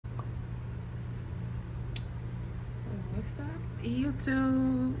up,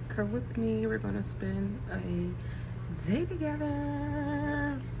 YouTube? Come with me. We're gonna spend a day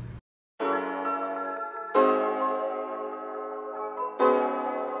together.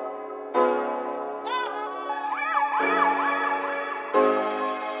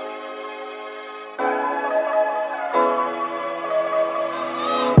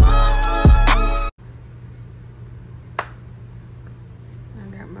 I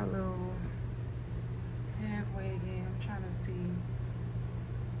got my little halfway in. I'm trying to see.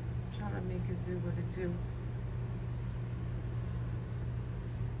 I'm trying to make it do what it do.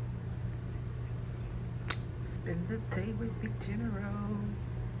 Spend the day with Big General.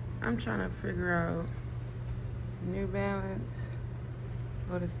 I'm trying to figure out New Balance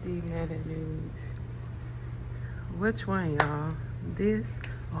or the Steve Madden nudes. Which one, y'all? This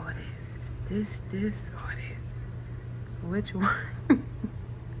or this? This or this? Which one?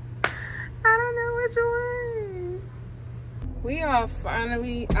 I don't know which one. We are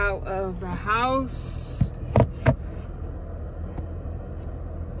finally out of the house. I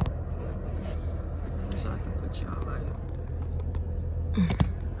wish I could put y'all like.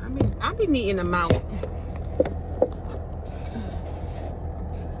 I be needing them out.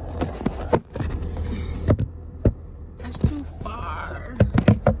 That's too far.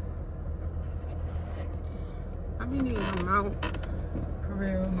 I be needing them out for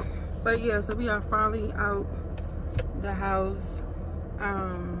real. But yeah, so we are finally out the house.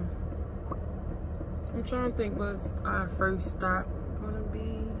 I'm trying to think what's our first stop gonna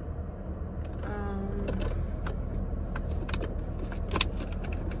be.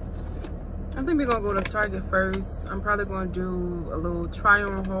 I think we're gonna go to Target first. I'm probably gonna do a little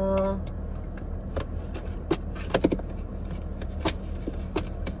try-on haul.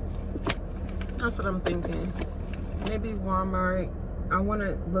 That's what I'm thinking. Maybe Walmart. I want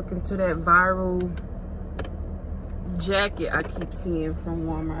to look into that viral jacket I keep seeing from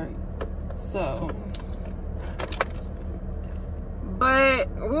Walmart. So, but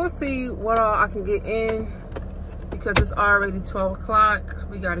we'll see what all I can get in because it's already 12 o'clock.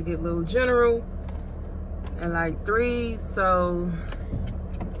 We got to get Little General at like 3. So,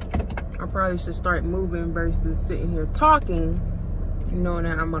 I probably should start moving versus sitting here talking, knowing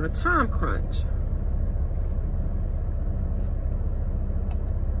that I'm on a time crunch.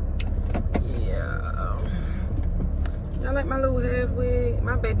 I like my little half wig.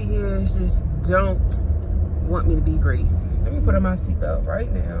 My baby hairs just don't want me to be great. Let me put on my seatbelt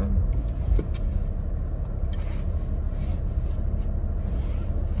right now.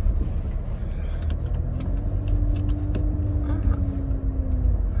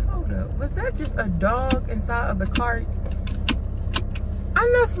 Hold up. Was that just a dog inside of the cart? I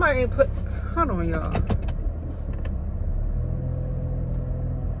know somebody didn't put... Hold on, y'all.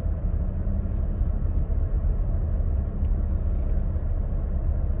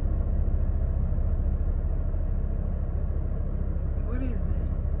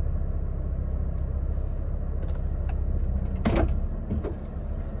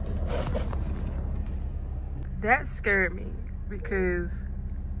 That scared me because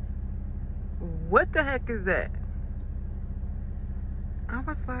what the heck is that? I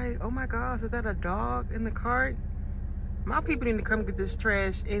was like, oh my gosh, is that a dog in the cart? My people need to come get this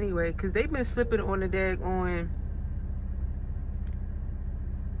trash anyway because they've been slipping on the daggone.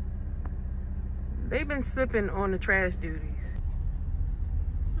 They've been slipping on the trash duties.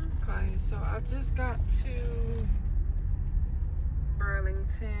 Okay, so I just got to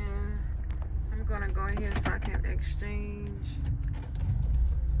Burlington. I'm gonna go in here so I can exchange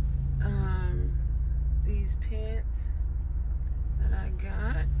these pants that I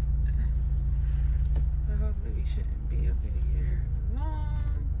got. So hopefully we shouldn't be up in here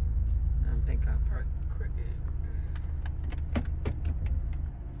long. I don't think I parked crooked.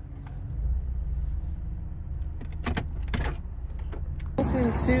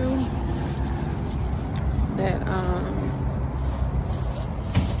 Hoping too that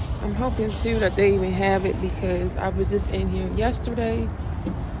I'm hoping too that they even have it because I was just in here yesterday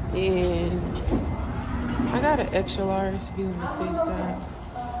and I got an extra large to be on the safe side,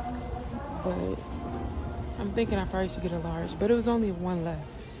 but I'm thinking I probably should get a large, but it was only one left,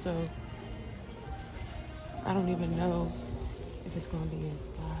 so I don't even know if it's gonna be in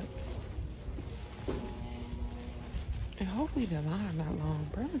stock. And hopefully the line not long.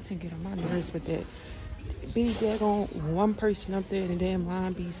 Burlington get on my nerves with that. Be there on one person up there and the damn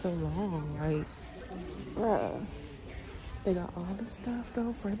line be so long. Like, bruh. They got all the stuff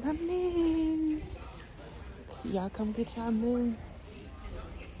though for the men. Y'all come get y'all men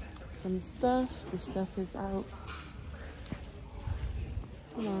some stuff. The stuff is out.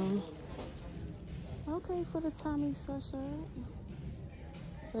 Hold on. Okay, for the Tommy sweatshirt.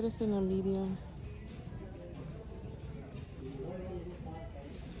 But it's in a medium.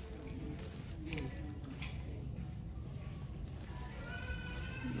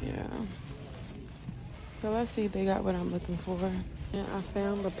 Yeah. So let's see if they got what I'm looking for. And I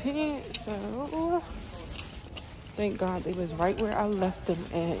found the pants, so thank God they was right where I left them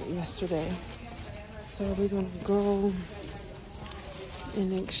at yesterday. So we're gonna go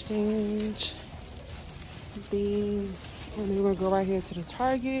and exchange these, and we're gonna go right here to the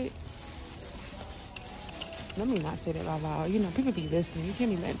Target. Let me not say that out loud. You know, people be listening. You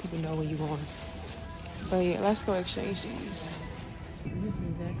can't be letting people know where you're going. But yeah, let's go exchange these. This is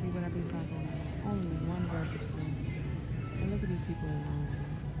exactly what I've been talking about. Only one register. And look at these people around.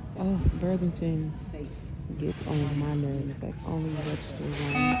 Oh, Burlington gets on my nerves. Like, only register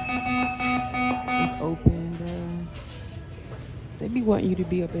one. It's open, bro. They be wanting you to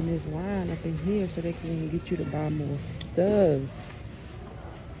be up in this line up in here so they can get you to buy more stuff.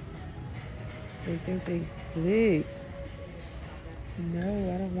 They think they slick.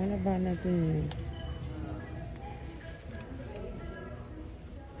 No, I don't want to buy nothing.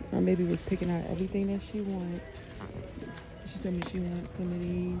 My baby was picking out everything that she wanted. She told me she wants some of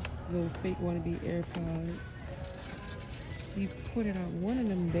these little fake wannabe AirPods. She put it on one of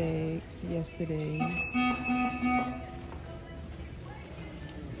them bags yesterday.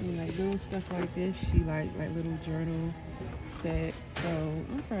 And like little stuff like this, she like little journal sets. So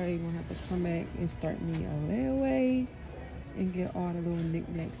I'm probably gonna have to come back and start me a layaway and get all the little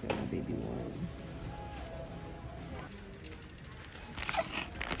knickknacks that my baby wants.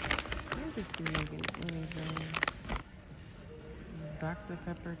 Just be making anything. Dr.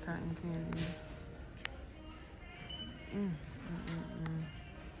 Pepper cotton candy.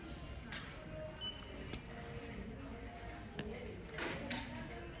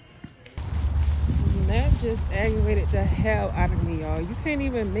 That just aggravated the hell out of me, y'all. You can't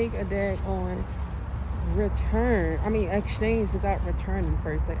even make a daggone exchange without returning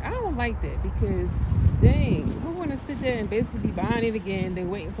first. Like, I don't like that because, dang, who want to sit there and basically be buying it again, then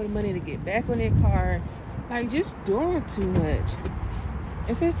waiting for the money to get back on their card? Like, just doing too much.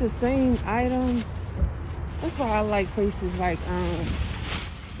 If it's the same item, that's why I like places like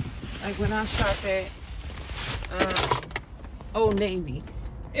when I shop at Old Navy.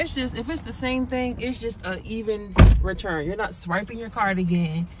 It's just, if it's the same thing, it's just an even return. You're not swiping your card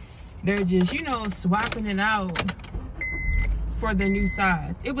again. They're just, you know, swapping it out for the new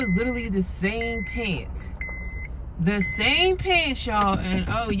size. It was literally the same pants. The same pants, y'all. And,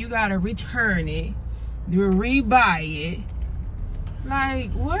 oh, you got to return it. You rebuy it.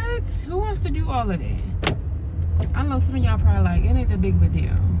 Like, what? Who wants to do all of that? I know some of y'all probably like, it ain't that big of a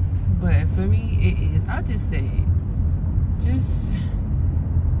deal. But for me, it is. I just said, just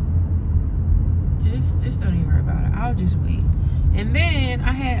don't even worry about it. I'll just wait. And then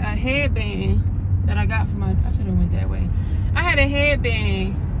I had a headband that I got for my, I should have went that way. I had a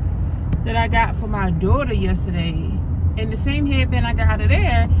headband that I got for my daughter yesterday. And the same headband I got out of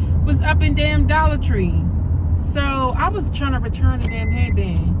there was up in damn Dollar Tree. So I was trying to return the damn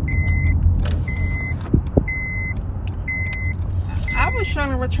headband. I was trying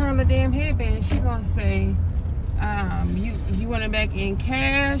to return the damn headband. She gonna say, you want it back in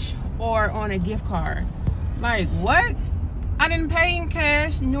cash or on a gift card? Like, what? I didn't pay in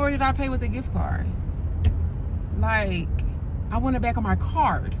cash, nor did I pay with a gift card. Like, I want it back on my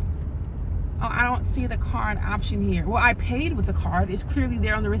card. Oh, I don't see the card option here. Well, I paid with the card. It's clearly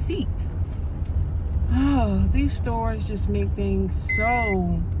there on the receipt. Oh, these stores just make things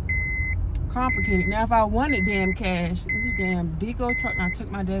so complicated. Now, if I wanted damn cash, this damn big old truck, and I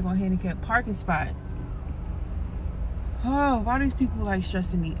took my daggone handicapped parking spot. Oh, why are these people like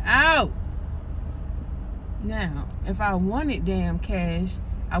stressing me out? Now, if I wanted damn cash,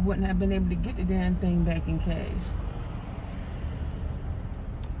 I wouldn't have been able to get the damn thing back in cash.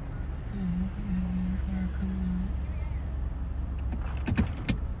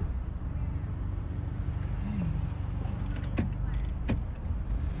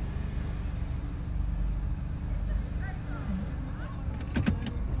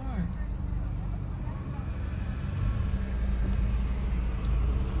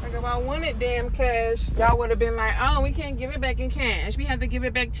 If I wanted damn cash, y'all would have been like, oh, we can't give it back in cash. We have to give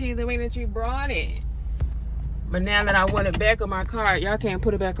it back to you the way that you brought it. But now that I want it back on my card, y'all can't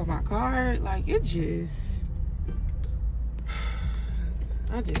put it back on my card. Like, it just,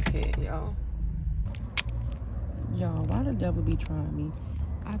 I just can't, y'all. Y'all, why the devil be trying me?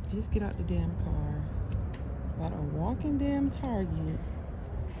 I just get out the damn car. Got a walking damn Target.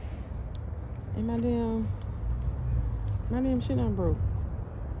 And my damn shit done broke.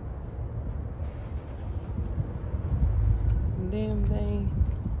 damn thing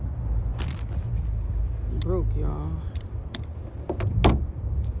broke, y'all.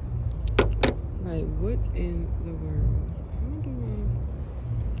 Like, what in the world? How do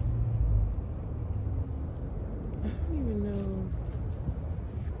I don't even know.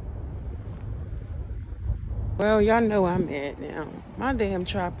 Well, y'all know I'm mad now. My damn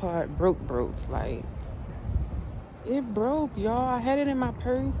tripod broke. Like, it broke, y'all. I had it in my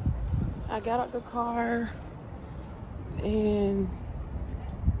purse. I got out the car and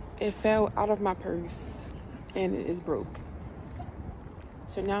it fell out of my purse and it is broke.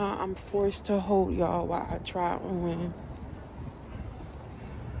 So now I'm forced to hold y'all while I try on.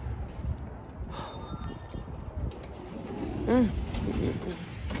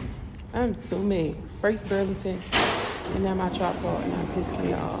 I'm so mad. First Burlington and now my tripod and I pissed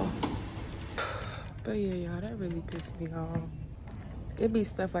me off. But yeah, y'all, that really pissed me off. It be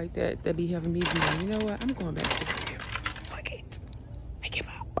stuff like that that be having me be like, you know what? I'm going back to the crib. Fuck it. I give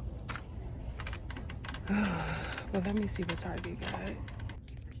up. Well, let me see what Target got.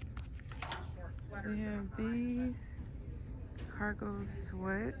 They have these cargo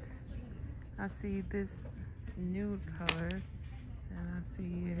sweats. I see this nude color, and I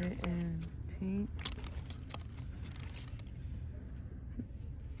see it in pink.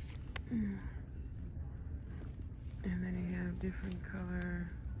 And then they have different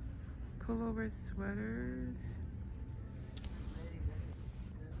color pullover sweaters.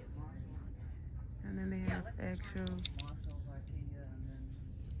 And then they have actual.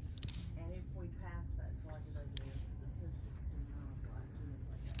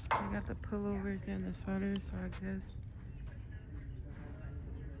 They got the pullovers and the sweaters, so I guess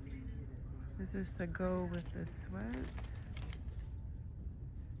this is to go with the sweats.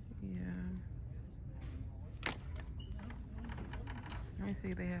 Yeah. Let me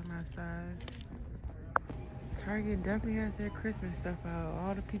see if they have my size. Target definitely has their Christmas stuff out.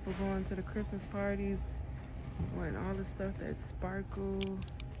 All the people going to the Christmas parties, wanting all the stuff that sparkle.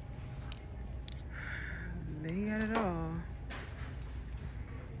 They got it all.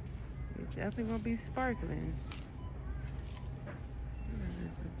 It's definitely gonna be sparkling.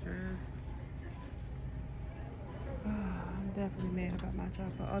 There's the dress. Oh, I'm definitely mad about my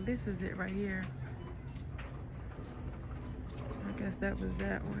chopper. Oh, this is it right here. I guess that was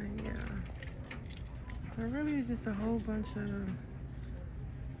that one, yeah. So really it's just a whole bunch of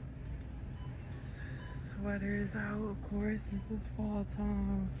sweaters out, of course. This is fall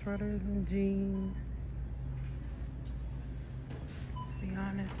time. Sweaters and jeans. To be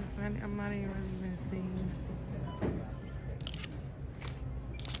honest, I'm not even really been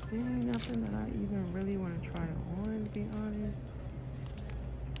seeing nothing that I even really want to try on, to be honest.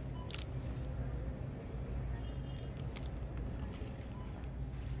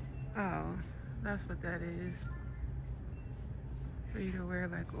 Oh, that's what that is. For you to wear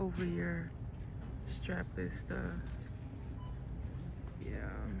like over your strapless stuff. Yeah.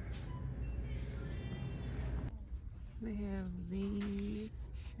 They have these.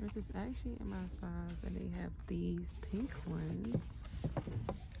 This is actually in my size, and they have these pink ones.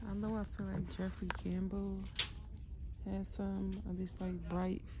 I know I feel like Jeffrey Campbell has some of this like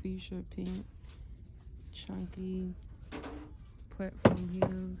bright fuchsia pink, chunky platform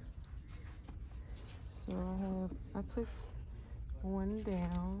heels. So I took one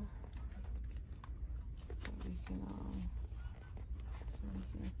down so we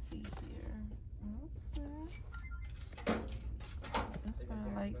can see here. Oops. That's why I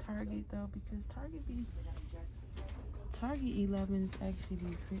like Target though, because Target 11s actually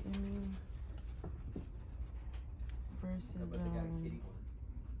be fitting me versus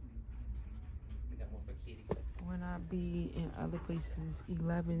when I be in other places,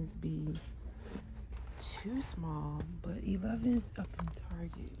 11s be too small, but 11s up in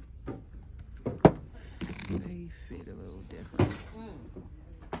Target, they fit a little different.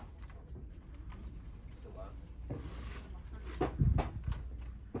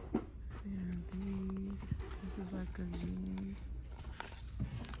 And this is like a jean,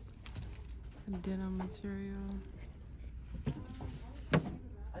 a denim material.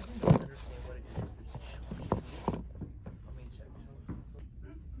 I just don't understand what it is.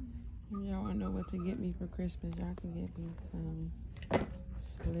 Y'all wanna know what to get me for Christmas? Y'all can get me some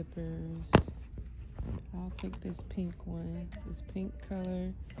slippers. I'll take this pink one, this pink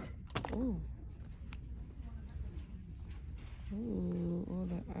color. Ooh, all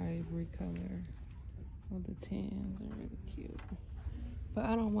the ivory color. All the tans are really cute. But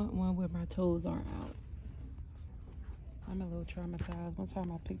I don't want one where my toes aren't out. I'm a little traumatized. One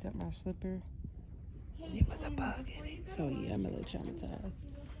time I picked up my slipper and it was a bug in it. So yeah, I'm a little traumatized.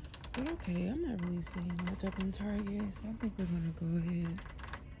 But okay, I'm not really seeing much up in Target, so I think we're gonna go ahead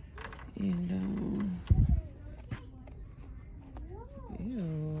and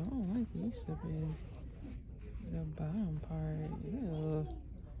ew, I don't like these slippers. The bottom part, ew.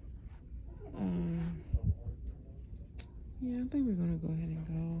 Yeah, I think we're gonna go ahead and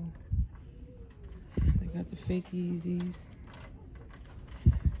go. They got the fake Yeezys.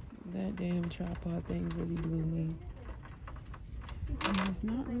 That damn tripod thing really blew me. And there's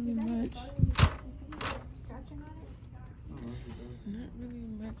not really much. Not really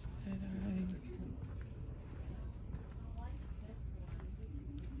much that I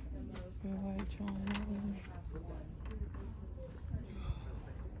feel like trying on.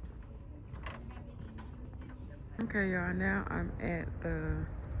 Okay, y'all, now I'm at the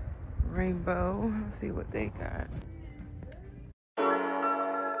Rainbow. Let's see what they got.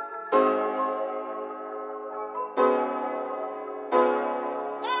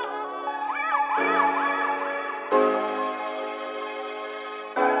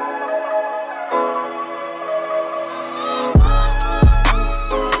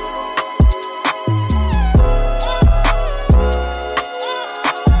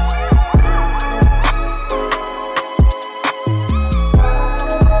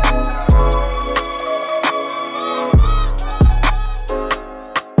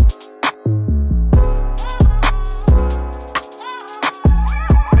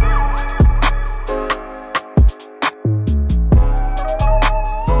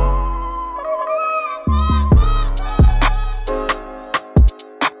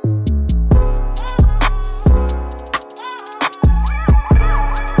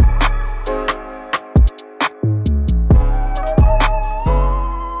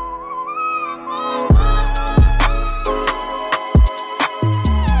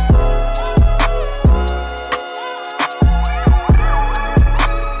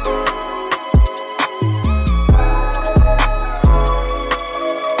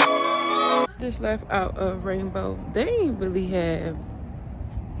 Left out of Rainbow, they ain't really have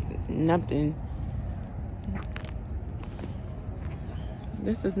nothing.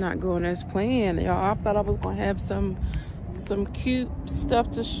 This is not going as planned, y'all. I thought I was gonna have some cute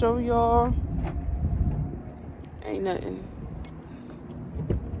stuff to show y'all. Ain't nothing.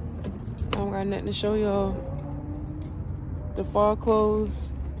 I don't got nothing to show y'all. The fall clothes.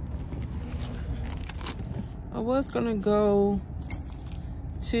 I was gonna go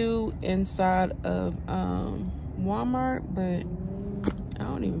to inside of Walmart, but I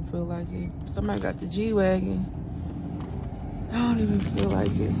don't even feel like it. Somebody got the G-Wagon. I don't even feel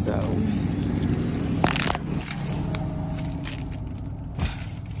like it, so I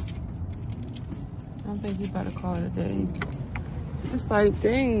don't think we better call it a day. It's like,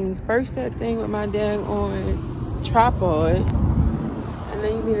 dang, first that thing with my dad on tripod, and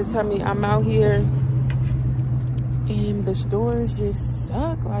then you mean to tell me I'm out here and the stores just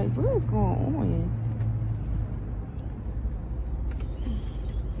suck? Like, what is going on?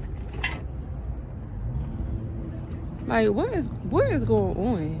 Like, what is going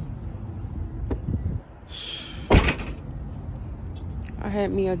on? I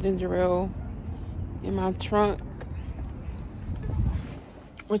had me a ginger ale in my trunk,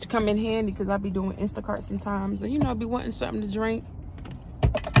 which come in handy because I be doing Instacart sometimes, and you know, I be wanting something to drink.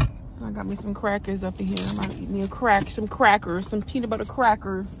 I got me some crackers up in here. I might eat me some crackers, some peanut butter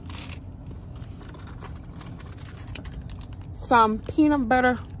crackers. Some peanut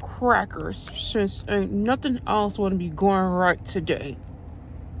butter crackers, since ain't nothing else want to be going right today.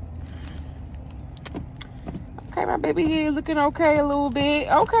 Okay, my baby hair looking okay a little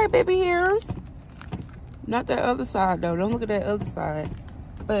bit. Okay, baby hairs. Not that other side though. Don't look at that other side.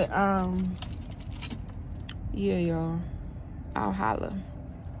 But yeah, y'all. I'll holla.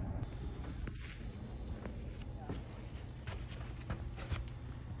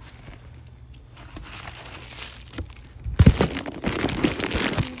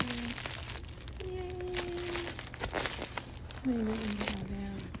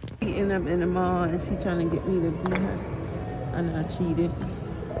 Getting up in the mall and she trying to get me to beat her. I know I cheated.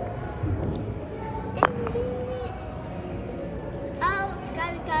 Oh,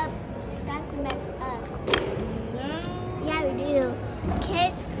 Sky can make up. No. Yeah, we do.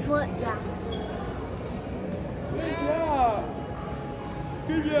 Kids foot, yeah. Good job.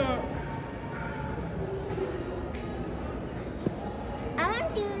 Good job. I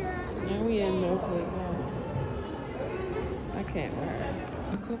want to do that. Now we in no place. I can't wear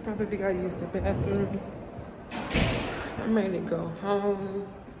it. Of course, my baby gotta use the bathroom. I'm ready to go home.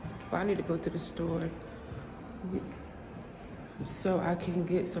 Well, I need to go to the store so I can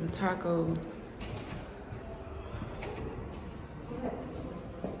get some tacos.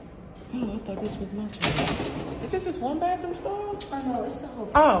 Oh, I thought this was my chair. Is this one bathroom stall? Oh no, it's a whole.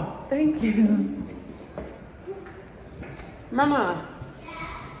 Oh, thank you. Mama.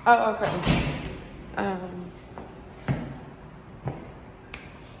 Oh, okay.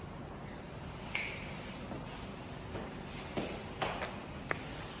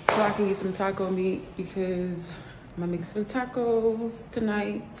 So I can get some taco meat because I'm gonna make some tacos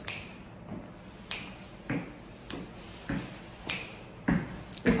tonight.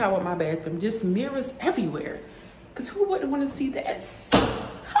 That's how I want my bathroom. Just mirrors everywhere. Because who wouldn't want to see that?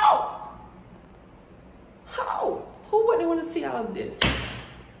 How? Who wouldn't want to see all of this?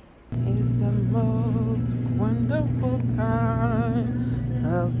 It's the most wonderful time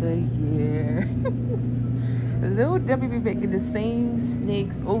of the year. Little Debbie be making the same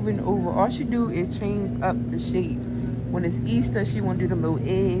snakes over and over. All she do is change up the shape. When it's Easter, she want to do the little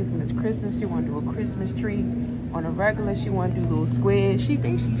eggs. When it's Christmas, she want to do a Christmas tree. On a regular, she want to do little squares. She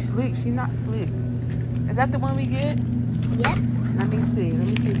thinks she's slick. She not slick. Is that the one we get? Yep. Let me see. Let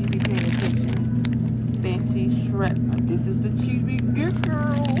me see if you be paying attention. Fancy Shrek. This is the cheese we get,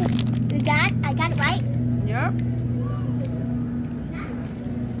 girl. I got it right? Yep.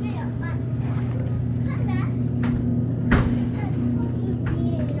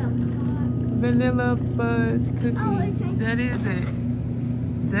 Vanilla fudge cookie. Oh, it's right. That is it.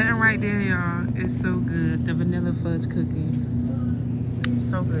 That right there, y'all, is so good. The vanilla fudge cookie.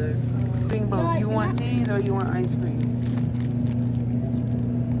 So good. Think both. You want these or you want ice cream?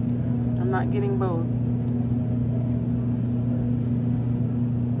 I'm not getting both.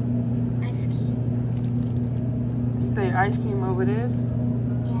 Ice cream. You say ice cream over this?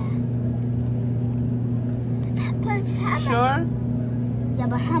 Yeah. But how much? Sure? Yeah,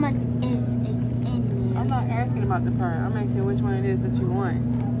 but how much is in there? I'm not asking about the part. I'm asking which one it is that you want.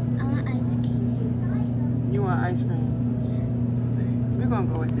 I want ice cream. You want ice cream? We're gonna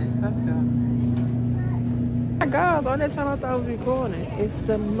go with this. Let's go. Oh my God, all that time I thought I was recording. It's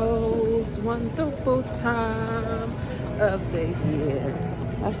the most wonderful time of the year.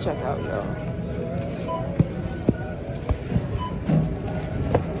 Let's check out, y'all.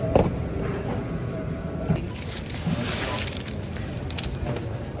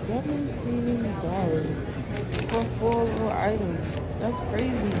 $17 for 4 little items. That's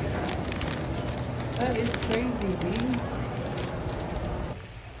crazy. That is crazy, B.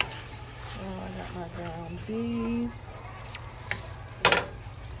 Oh, I got my ground beef.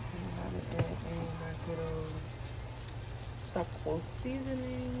 And I gotta add in my good old taco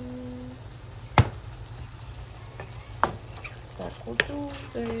seasoning. Taco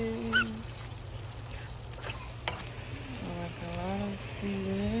Tuesday. I like a lot of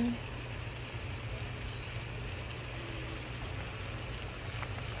seasoning.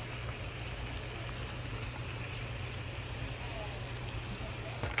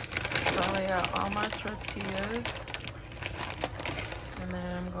 So I lay out all my tortillas. And then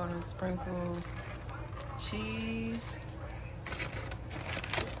I'm going to sprinkle cheese.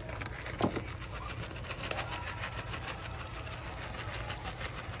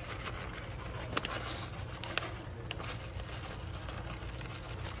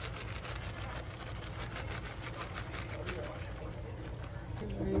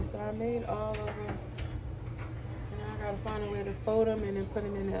 So I made all of them. And now I gotta find a way to fold them and then put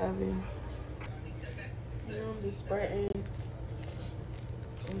them in the oven. You know, I'm just spreading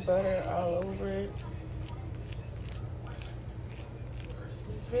butter all over it.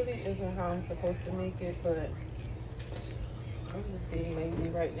 This really isn't how I'm supposed to make it, but I'm just being lazy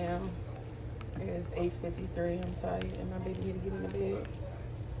right now. It's 8:53. I'm tired and my baby need to get in the bed.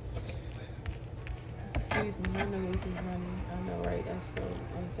 Excuse me, my nose is running. I know, right? That's so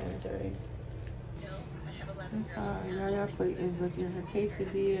unsanitary. That's how y'all plate is looking. Her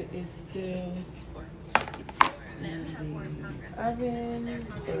quesadilla is still in the oven. And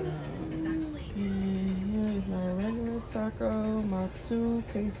here's my regular taco, my 2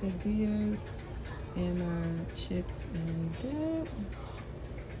 quesadillas, and my chips and dip.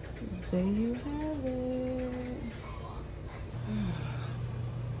 There you have it.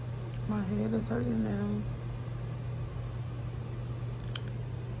 My head is hurting now.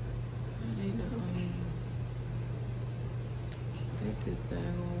 I need to take this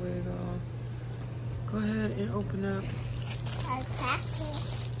down wig off. Go ahead and open up. I packed it.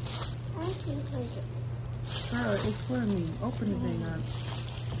 I want to see if it's Girl, it's for me. Open the thing up.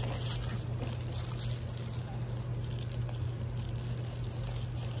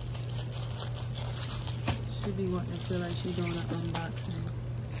 She be wanting to feel like she's doing an unboxing.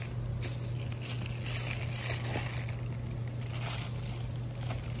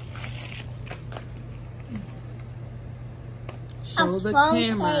 Oh, the phone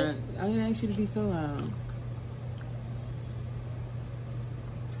camera. case. I didn't ask you to be so loud.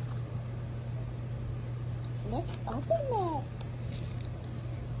 Let's open it.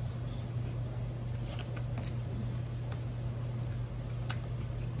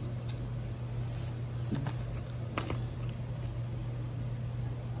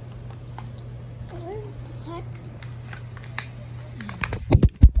 Where's the sack?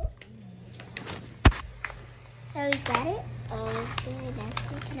 So we got it open.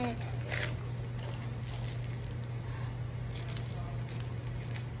 That's gonna.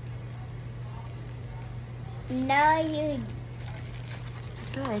 No, you.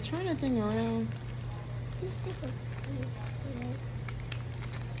 Girl, turn that thing around. This thing was crazy.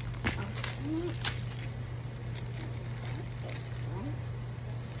 Open it. This one.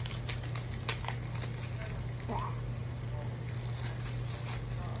 Yeah.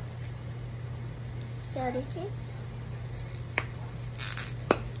 So this is.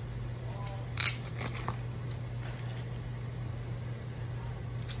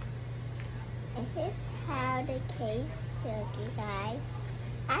 This is how the cake looks, you guys.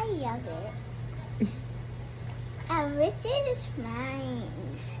 I love it. I wish it is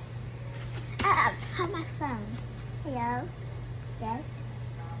mine. I have my phone. Hello? Yes?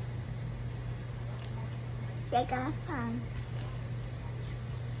 I got my phone.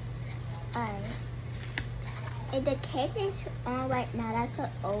 Alright. If the case is on right now, that's so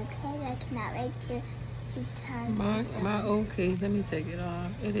okay. I cannot wait to see time. My old case, let me take it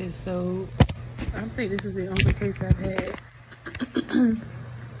off. It is so, I think this is the only case I've had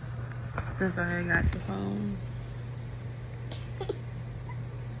since I got the phone.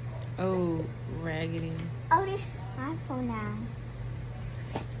 Oh, raggedy. Oh, this is my phone now.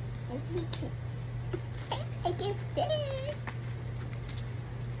 Yes, you can. It gets big.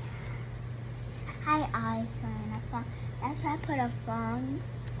 I always want a phone. That's why I put a phone.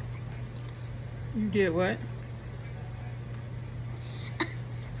 You did what?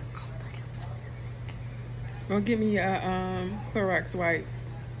 Well, give me a Clorox wipe.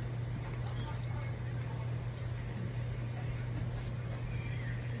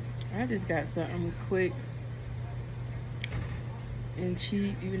 I just got something quick and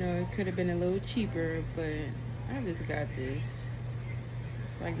cheap. You know, it could have been a little cheaper, but I just got this.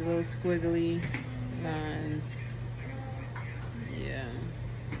 It's like little squiggly lines.